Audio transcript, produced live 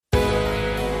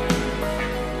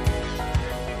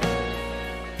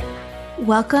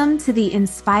Welcome to the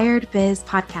Inspired Biz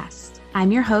podcast.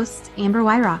 I'm your host, Amber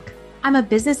Wyrock. I'm a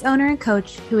business owner and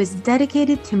coach who is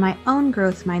dedicated to my own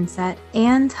growth mindset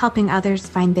and helping others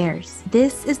find theirs.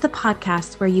 This is the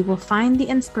podcast where you will find the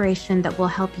inspiration that will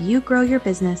help you grow your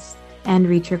business and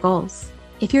reach your goals.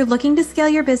 If you're looking to scale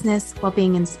your business while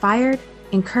being inspired,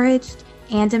 encouraged,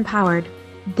 and empowered,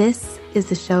 this is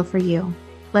the show for you.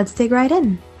 Let's dig right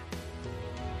in.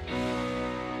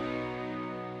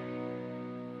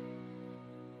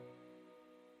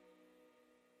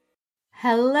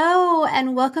 Hello,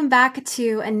 and welcome back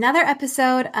to another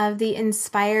episode of the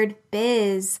Inspired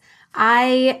Biz.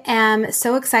 I am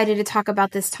so excited to talk about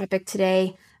this topic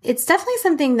today. It's definitely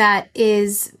something that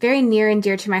is very near and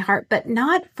dear to my heart, but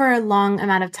not for a long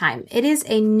amount of time. It is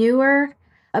a newer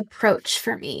approach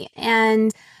for me,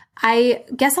 and I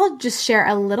guess I'll just share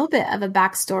a little bit of a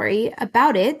backstory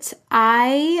about it.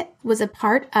 I was a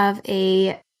part of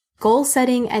a goal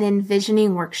setting and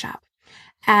envisioning workshop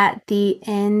at the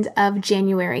end of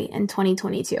January in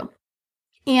 2022.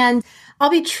 And I'll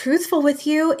be truthful with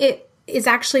you, it is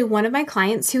actually one of my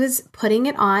clients who is putting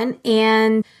it on,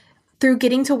 and through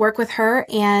getting to work with her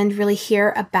and really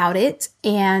hear about it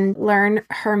and learn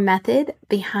her method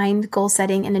behind goal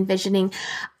setting and envisioning,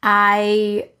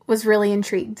 I was really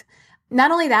intrigued. Not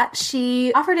only that,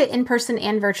 she offered it in person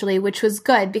and virtually, which was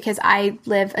good because I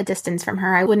live a distance from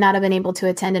her. I would not have been able to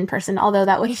attend in person, although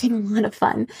that would have been a lot of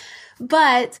fun.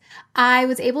 But I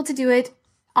was able to do it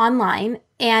online,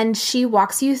 and she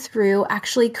walks you through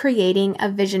actually creating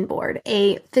a vision board,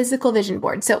 a physical vision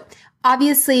board. So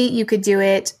obviously you could do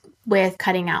it with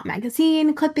cutting out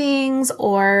magazine clippings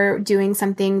or doing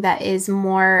something that is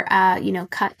more,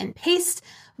 cut and paste.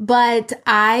 But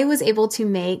I was able to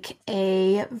make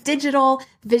a digital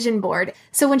vision board.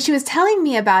 So when she was telling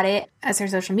me about it as her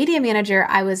social media manager,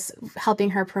 I was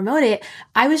helping her promote it.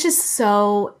 I was just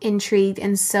so intrigued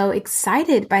and so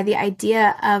excited by the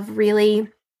idea of really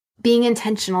being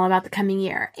intentional about the coming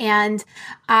year. And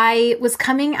I was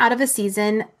coming out of a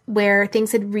season where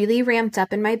things had really ramped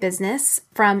up in my business.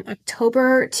 From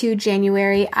October to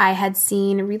January, I had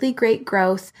seen really great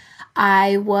growth.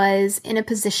 I was in a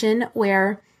position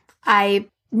where I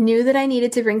knew that I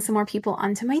needed to bring some more people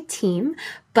onto my team,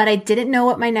 but I didn't know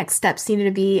what my next steps needed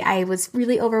to be. I was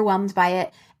really overwhelmed by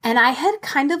it, and I had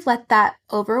kind of let that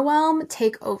overwhelm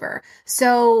take over.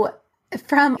 So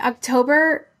from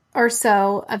October or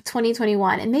so of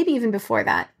 2021, and maybe even before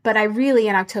that, but I really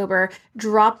in October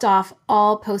dropped off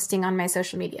all posting on my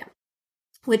social media,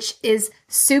 which is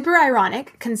super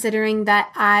ironic considering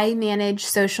that I manage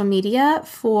social media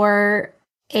for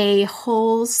a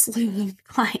whole slew of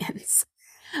clients.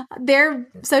 Their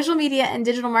social media and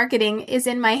digital marketing is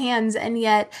in my hands, and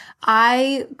yet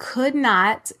I could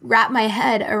not wrap my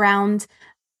head around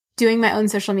doing my own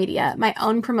social media, my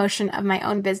own promotion of my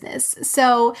own business.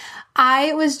 So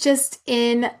I was just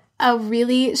in a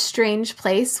really strange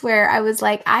place where I was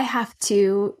like, I have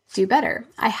to do better.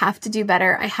 I have to do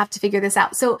better. I have to figure this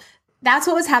out. So that's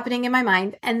what was happening in my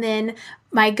mind. And then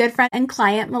my good friend and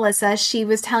client, Melissa, she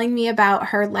was telling me about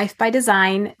her Life by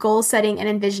Design goal setting and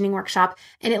envisioning workshop,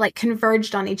 and it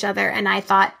converged on each other. And I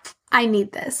thought, I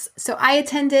need this. So I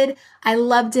attended. I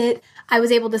loved it. I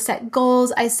was able to set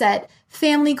goals. I set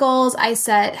family goals. I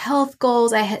set health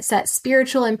goals. I had set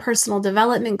spiritual and personal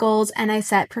development goals, and I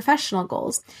set professional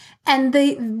goals. And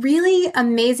the really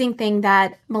amazing thing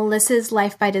that Melissa's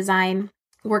Life by Design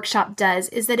workshop does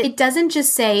is that it doesn't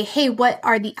just say, hey, what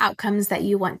are the outcomes that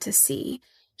you want to see?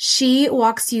 She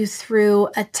walks you through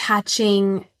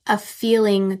attaching a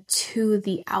feeling to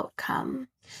the outcome.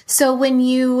 So when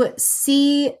you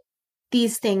see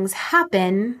these things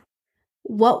happen,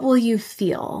 what will you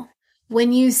feel?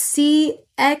 When you see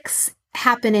X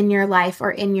happen in your life or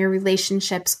in your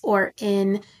relationships or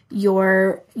in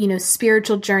your,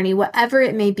 spiritual journey, whatever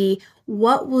it may be,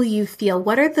 what will you feel?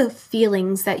 What are the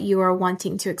feelings that you are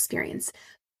wanting to experience?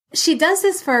 She does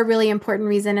this for a really important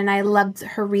reason, and I loved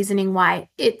her reasoning why.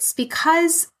 It's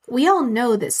because we all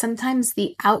know that sometimes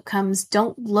the outcomes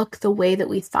don't look the way that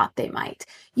we thought they might.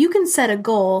 You can set a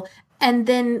goal and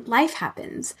then life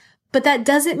happens, but that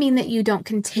doesn't mean that you don't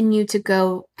continue to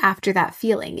go after that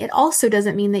feeling. It also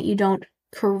doesn't mean that you don't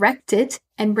correct it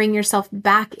and bring yourself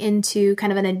back into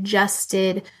kind of an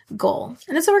adjusted goal.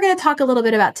 And that's what we're going to talk a little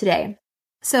bit about today.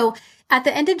 So at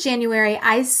the end of January,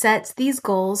 I set these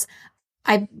goals.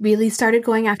 I really started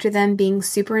going after them, being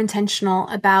super intentional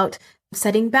about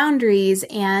setting boundaries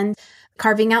and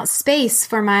carving out space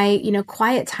for my,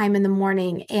 quiet time in the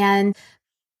morning and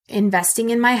investing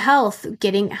in my health,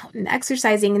 getting out and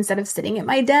exercising instead of sitting at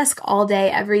my desk all day,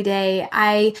 every day.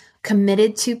 I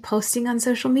committed to posting on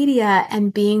social media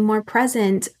and being more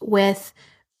present with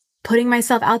putting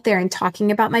myself out there and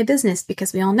talking about my business,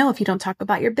 because we all know if you don't talk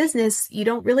about your business, you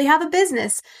don't really have a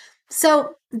business.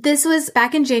 So this was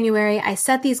back in January. I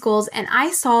set these goals and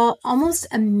I saw almost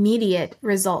immediate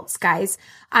results, guys.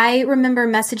 I remember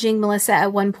messaging Melissa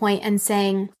at one point and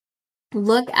saying,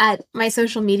 look at my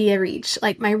social media reach.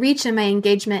 Like, my reach and my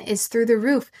engagement is through the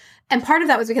roof. And part of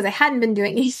that was because I hadn't been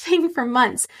doing anything for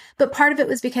months, but part of it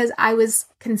was because I was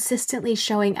consistently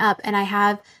showing up, and I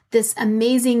have this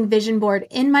amazing vision board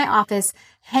in my office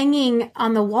hanging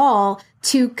on the wall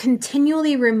to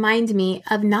continually remind me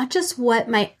of not just what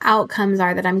my outcomes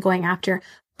are that I'm going after,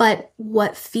 but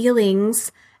what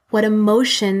feelings, what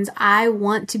emotions I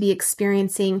want to be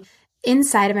experiencing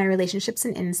inside of my relationships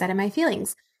and inside of my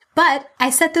feelings. But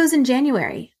I set those in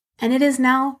January, and it is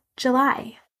now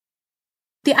July.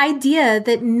 The idea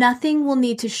that nothing will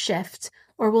need to shift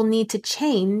or will need to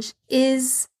change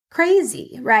is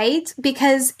crazy, right?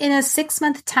 Because in a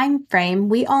 6-month time frame,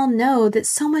 we all know that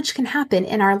so much can happen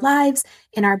in our lives,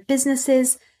 in our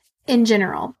businesses, in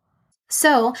general.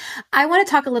 So I want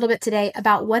to talk a little bit today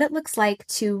about what it looks like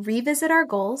to revisit our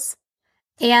goals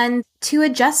and to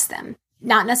adjust them,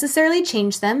 not necessarily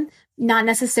change them, not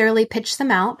necessarily pitch them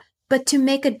out, but to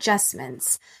make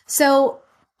adjustments. So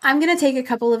I'm going to take a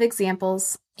couple of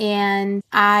examples, and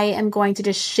I am going to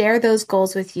just share those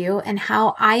goals with you and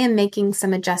how I am making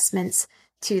some adjustments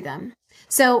to them.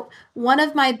 So one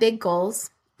of my big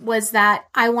goals was that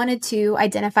I wanted to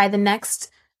identify the next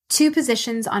 2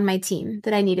 positions on my team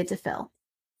that I needed to fill.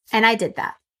 And I did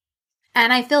that.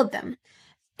 And I filled them.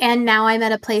 And now I'm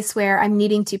at a place where I'm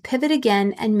needing to pivot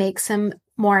again and make some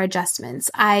more adjustments.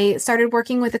 I started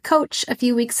working with a coach a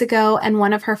few weeks ago, and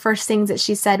one of her first things that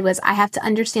she said was, I have to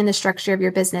understand the structure of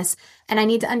your business, and I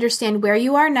need to understand where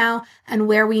you are now and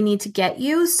where we need to get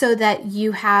you so that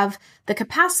you have the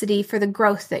capacity for the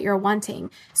growth that you're wanting.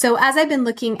 So as I've been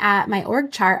looking at my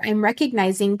org chart, I'm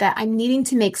recognizing that I'm needing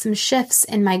to make some shifts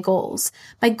in my goals.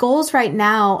 My goals right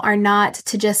now are not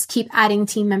to just keep adding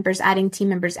team members,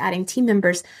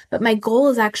 but my goal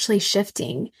is actually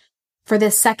shifting for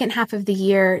the second half of the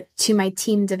year to my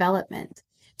team development,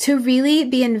 to really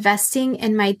be investing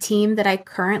in my team that I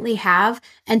currently have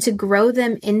and to grow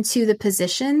them into the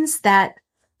positions that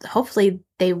hopefully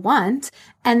they want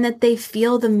and that they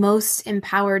feel the most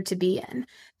empowered to be in.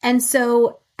 And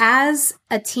so as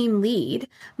a team lead,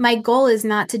 my goal is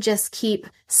not to just keep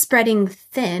spreading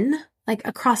thin, like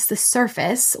across the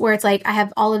surface where it's like I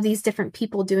have all of these different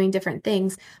people doing different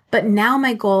things, but now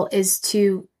my goal is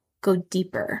to go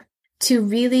deeper, to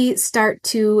really start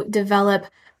to develop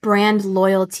brand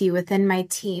loyalty within my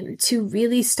team, to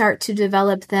really start to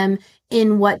develop them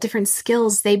in what different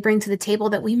skills they bring to the table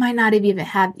that we might not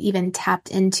have even tapped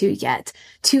into yet,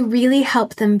 to really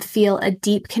help them feel a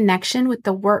deep connection with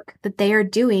the work that they are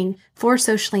doing for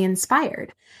Socially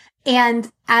Inspired.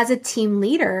 And as a team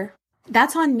leader,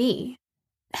 that's on me.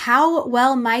 How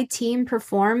well my team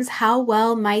performs, how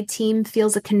well my team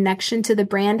feels a connection to the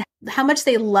brand, how much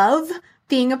they love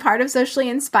being a part of Socially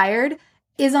Inspired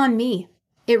is on me.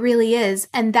 It really is.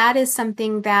 And that is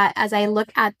something that as I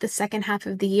look at the second half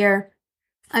of the year,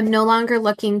 I'm no longer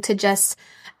looking to just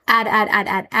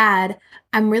add.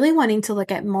 I'm really wanting to look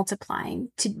at multiplying,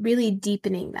 to really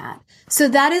deepening that. So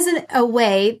that is a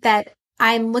way that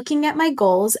I'm looking at my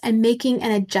goals and making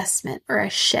an adjustment or a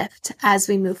shift as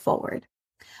we move forward.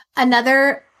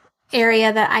 Another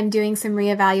area that I'm doing some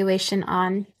reevaluation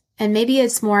on, and maybe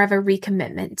it's more of a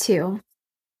recommitment too,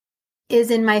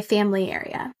 is in my family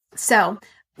area. So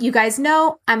you guys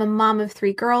know I'm a mom of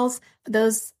 3 girls.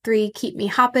 Those 3 keep me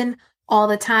hopping all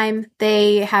the time.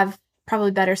 They have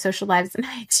probably better social lives than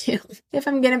I do, if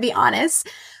I'm going to be honest,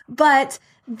 but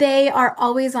they are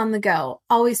always on the go,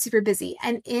 always super busy.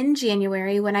 And in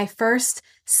January, when I first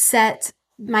set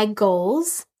my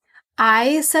goals,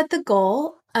 I set the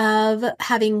goal of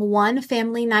having 1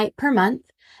 family night per month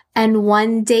and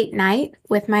 1 date night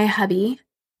with my hubby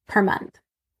per month.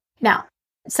 Now,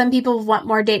 some people want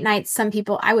more date nights. Some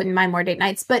people, I wouldn't mind more date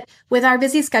nights, but with our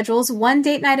busy schedules, 1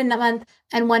 date night a month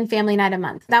and 1 family night a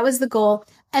month. That was the goal.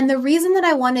 And the reason that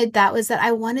I wanted that was that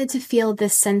I wanted to feel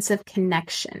this sense of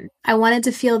connection. I wanted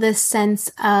to feel this sense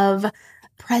of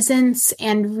presence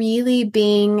and really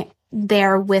being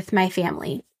there with my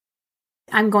family.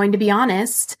 I'm going to be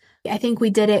honest. I think we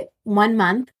did it 1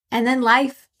 month and then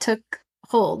life took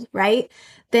cold, right?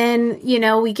 Then,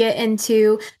 we get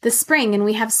into the spring and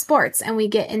we have sports, and we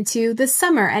get into the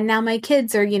summer, and now my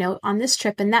kids are, on this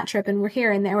trip and that trip, and we're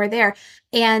here and there, we're there.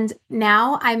 And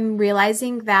now I'm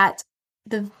realizing that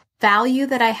the value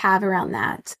that I have around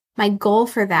that, my goal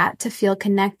for that to feel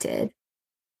connected,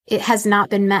 it has not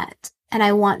been met. And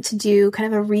I want to do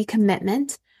kind of a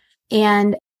recommitment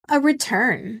and a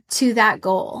return to that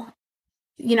goal.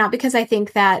 Not because I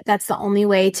think that that's the only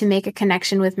way to make a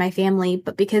connection with my family,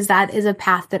 but because that is a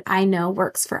path that I know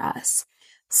works for us.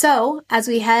 So as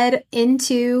we head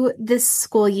into this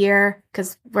school year,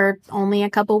 because we're only a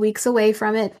couple weeks away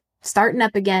from it starting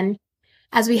up again,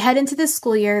 as we head into this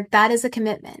school year, that is a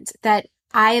commitment that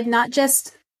I have not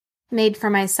just made for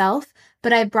myself,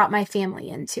 but I've brought my family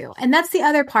into. And that's the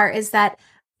other part, is that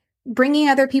bringing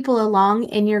other people along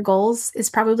in your goals is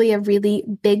probably a really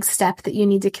big step that you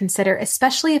need to consider,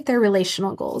 especially if they're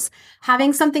relational goals.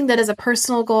 Having something that is a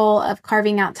personal goal of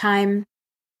carving out time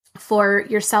for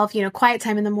yourself, quiet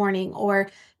time in the morning,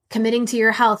 or committing to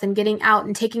your health and getting out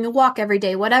and taking a walk every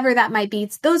day, whatever that might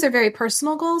be. Those are very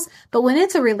personal goals. But when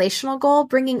it's a relational goal,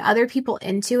 bringing other people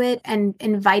into it and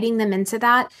inviting them into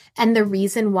that, and the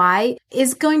reason why,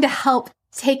 is going to help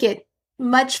take it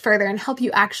much further and help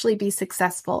you actually be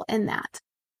successful in that.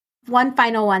 One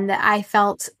final one that I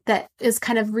felt that is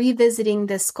kind of revisiting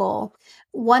this goal.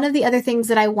 One of the other things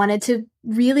that I wanted to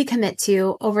really commit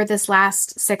to over this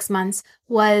last 6 months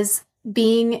was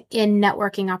being in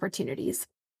networking opportunities.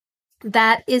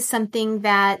 That is something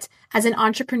that, as an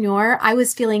entrepreneur, I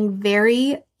was feeling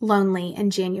very lonely in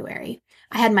January.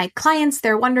 I had my clients,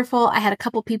 they're wonderful. I had a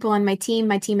couple people on my team.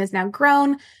 My team has now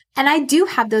grown, and I do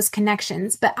have those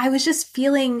connections, but I was just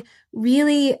feeling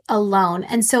really alone.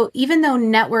 And so even though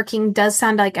networking does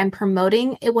sound like I'm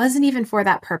promoting, it wasn't even for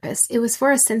that purpose. It was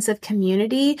for a sense of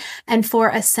community and for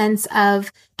a sense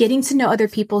of getting to know other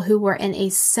people who were in a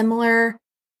similar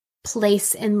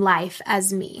place in life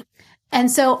as me. And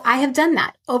so I have done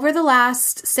that. Over the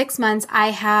last 6 months, I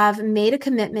have made a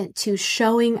commitment to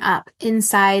showing up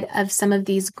inside of some of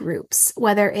these groups,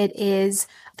 whether it is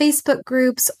Facebook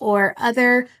groups or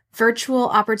other virtual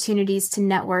opportunities to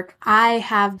network. I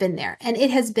have been there, and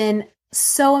it has been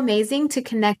so amazing to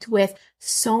connect with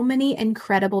so many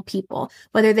incredible people,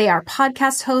 whether they are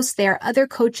podcast hosts, they are other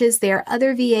coaches, they are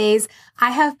other VAs.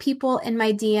 I have people in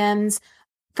my DMs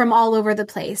from all over the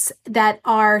place that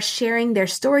are sharing their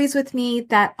stories with me,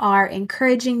 that are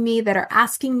encouraging me, that are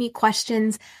asking me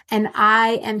questions, and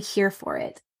I am here for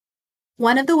it.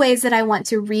 One of the ways that I want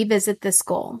to revisit this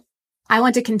goal, I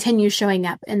want to continue showing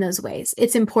up in those ways.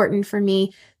 It's important for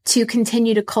me to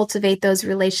continue to cultivate those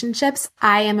relationships.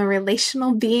 I am a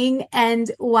relational being,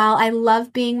 and while I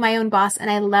love being my own boss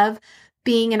and I love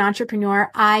being an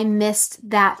entrepreneur, I missed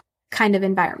that kind of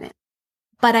environment.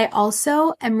 But I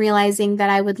also am realizing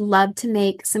that I would love to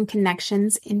make some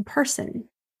connections in person.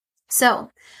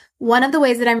 So one of the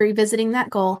ways that I'm revisiting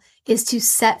that goal is to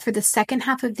set for the second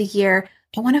half of the year,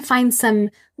 I want to find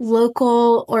some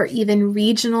local or even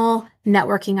regional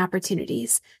networking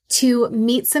opportunities to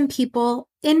meet some people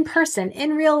in person,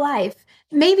 in real life,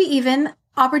 maybe even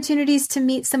opportunities to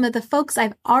meet some of the folks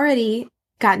I've already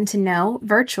gotten to know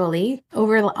virtually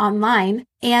over online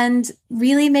and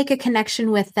really make a connection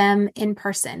with them in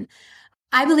person.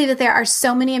 I believe that there are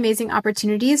so many amazing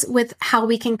opportunities with how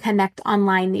we can connect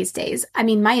online these days. I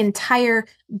mean, my entire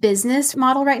business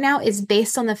model right now is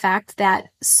based on the fact that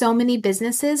so many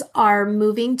businesses are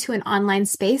moving to an online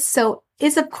space. So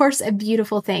it's, of course, a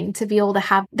beautiful thing to be able to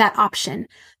have that option.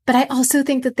 But I also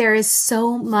think that there is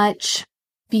so much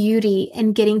beauty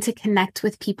in getting to connect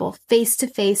with people face to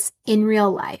face in real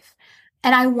life.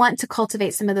 And I want to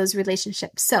cultivate some of those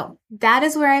relationships. So that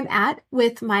is where I'm at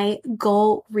with my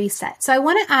goal reset. So I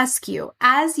want to ask you,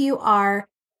 as you are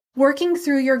working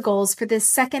through your goals for this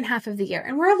second half of the year,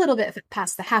 and we're a little bit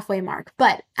past the halfway mark,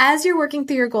 but as you're working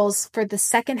through your goals for the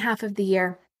second half of the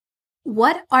year,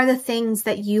 what are the things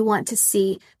that you want to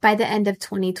see by the end of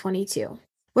 2022?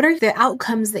 What are the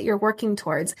outcomes that you're working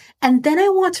towards? And then I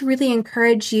want to really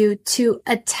encourage you to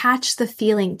attach the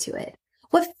feeling to it.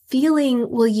 What feeling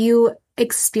will you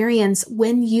experience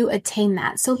when you attain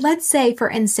that? So let's say, for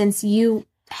instance, you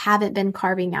haven't been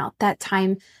carving out that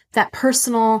time, that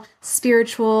personal,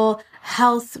 spiritual,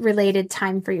 health-related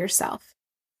time for yourself.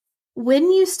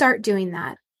 When you start doing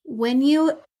that, when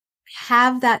you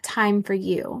have that time for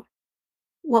you,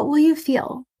 what will you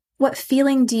feel? What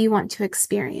feeling do you want to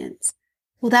experience?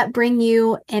 Will that bring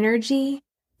you energy?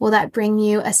 Will that bring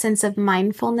you a sense of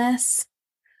mindfulness?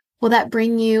 Will that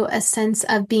bring you a sense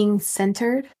of being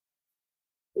centered?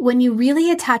 When you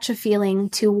really attach a feeling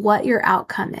to what your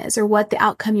outcome is, or what the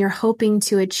outcome you're hoping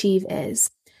to achieve is,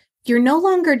 you're no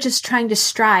longer just trying to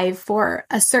strive for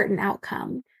a certain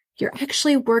outcome. You're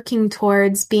actually working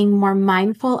towards being more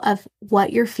mindful of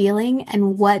what you're feeling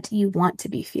and what you want to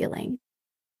be feeling.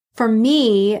 For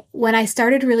me, when I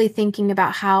started really thinking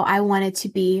about how I wanted to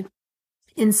be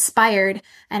inspired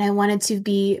and I wanted to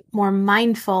be more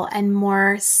mindful and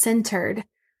more centered,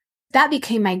 that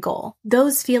became my goal.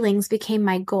 Those feelings became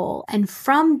my goal. And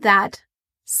from that,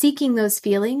 seeking those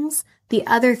feelings, the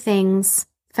other things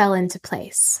fell into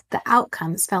place. The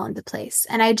outcomes fell into place.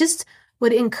 And I just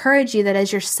would encourage you that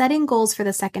as you're setting goals for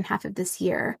the second half of this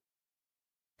year,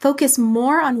 focus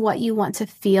more on what you want to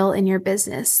feel in your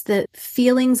business, the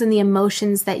feelings and the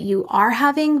emotions that you are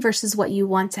having versus what you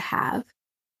want to have.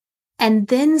 And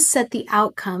then set the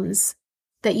outcomes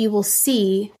that you will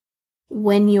see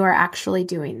when you are actually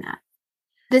doing that.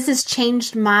 This has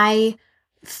changed my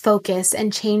focus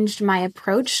and changed my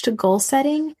approach to goal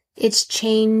setting. It's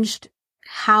changed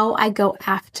how I go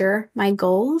after my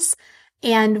goals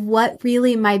and what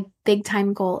really my big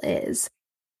time goal is.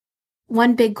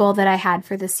 One big goal that I had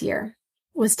for this year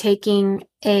was taking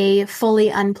a fully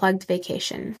unplugged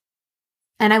vacation.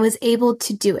 And I was able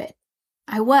to do it.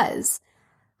 I was.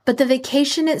 But the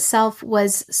vacation itself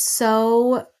was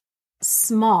so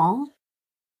small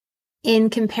in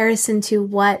comparison to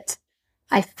what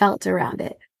I felt around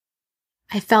it.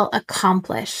 I felt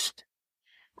accomplished.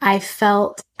 I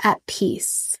felt at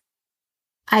peace.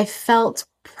 I felt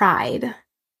pride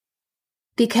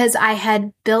because I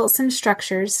had built some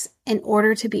structures in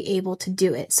order to be able to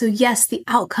do it. So yes, the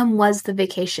outcome was the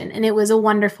vacation, and it was a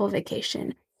wonderful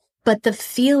vacation. But the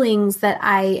feelings that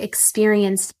I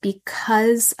experienced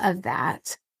because of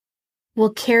that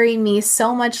will carry me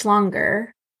so much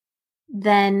longer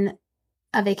than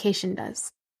a vacation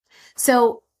does.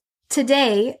 So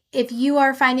today, if you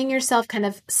are finding yourself kind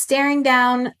of staring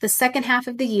down the second half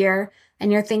of the year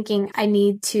and you're thinking, I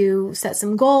need to set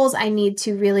some goals, I need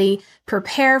to really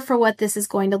prepare for what this is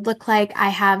going to look like, I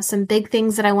have some big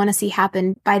things that I want to see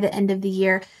happen by the end of the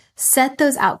year, set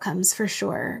those outcomes for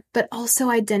sure, but also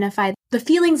identify the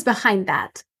feelings behind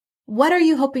that. What are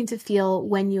you hoping to feel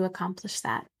when you accomplish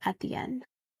that at the end?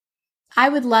 I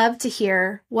would love to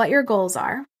hear what your goals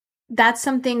are. That's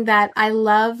something that I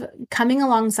love, coming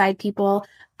alongside people,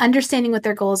 understanding what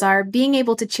their goals are, being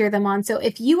able to cheer them on. So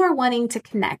if you are wanting to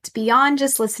connect beyond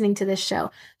just listening to this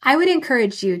show, I would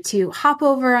encourage you to hop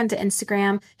over onto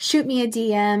Instagram, shoot me a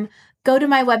DM, go to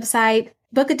my website,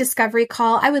 book a discovery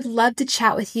call. I would love to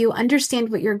chat with you, understand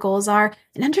what your goals are,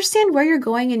 and understand where you're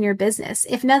going in your business.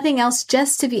 If nothing else,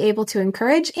 just to be able to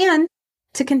encourage and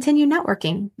to continue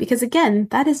networking, because again,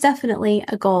 that is definitely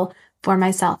a goal for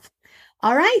myself.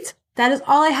 All right. That is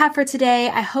all I have for today.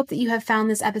 I hope that you have found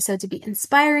this episode to be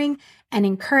inspiring and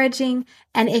encouraging.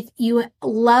 And if you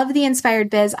love the Inspired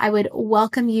Biz, I would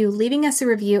welcome you leaving us a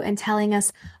review and telling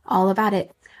us all about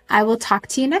it. I will talk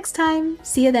to you next time.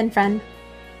 See you then, friend.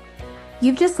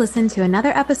 You've just listened to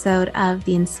another episode of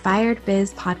the Inspired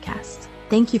Biz podcast.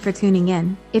 Thank you for tuning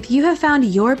in. If you have found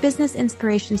your business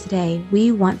inspiration today,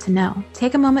 we want to know.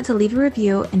 Take a moment to leave a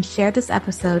review and share this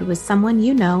episode with someone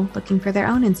you know looking for their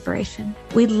own inspiration.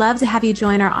 We'd love to have you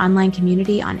join our online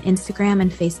community on Instagram and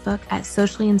Facebook at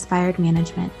Socially Inspired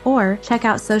Management, or check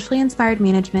out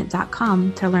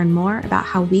sociallyinspiredmanagement.com to learn more about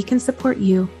how we can support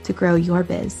you to grow your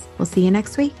biz. We'll see you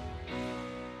next week.